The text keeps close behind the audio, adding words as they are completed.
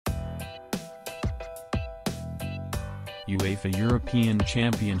UEFA European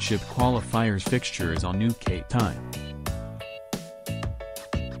Championship qualifiers fixtures on UK time.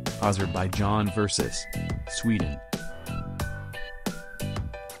 Azerbaijan vs. Sweden.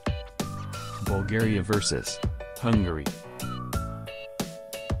 Bulgaria vs. Hungary.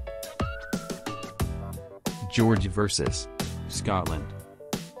 Georgia vs. Scotland.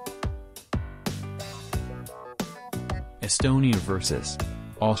 Estonia vs.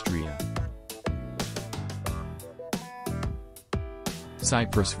 Austria.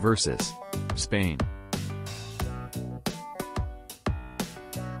 Cyprus vs. Spain.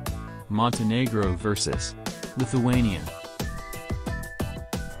 Montenegro vs. Lithuania.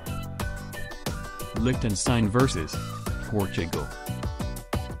 Liechtenstein vs. Portugal.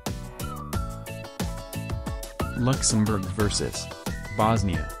 Luxembourg vs.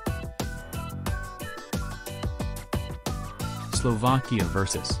 Bosnia. Slovakia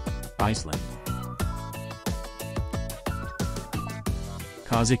vs. Iceland.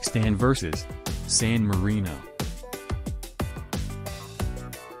 Kazakhstan vs. San Marino.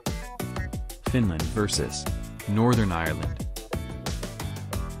 Finland vs. Northern Ireland.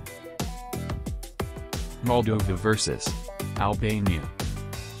 Moldova vs. Albania.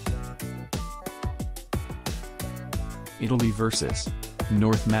 Italy vs.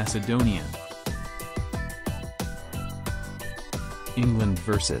 North Macedonia. England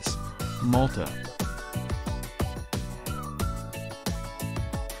vs. Malta.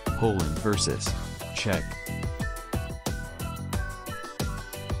 Poland vs. Czech.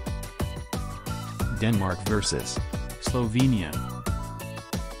 Denmark vs. Slovenia.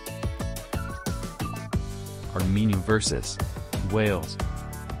 Armenia vs. Wales.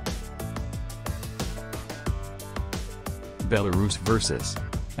 Belarus vs.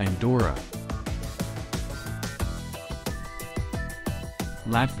 Andorra.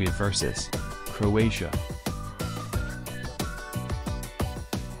 Latvia vs. Croatia.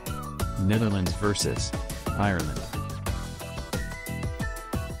 Netherlands vs. Ireland.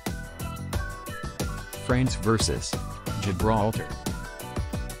 France vs. Gibraltar.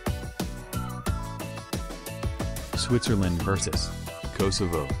 Switzerland vs.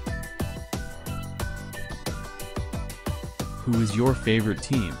 Kosovo. Who is your favorite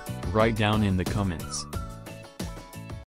team? Write down in the comments.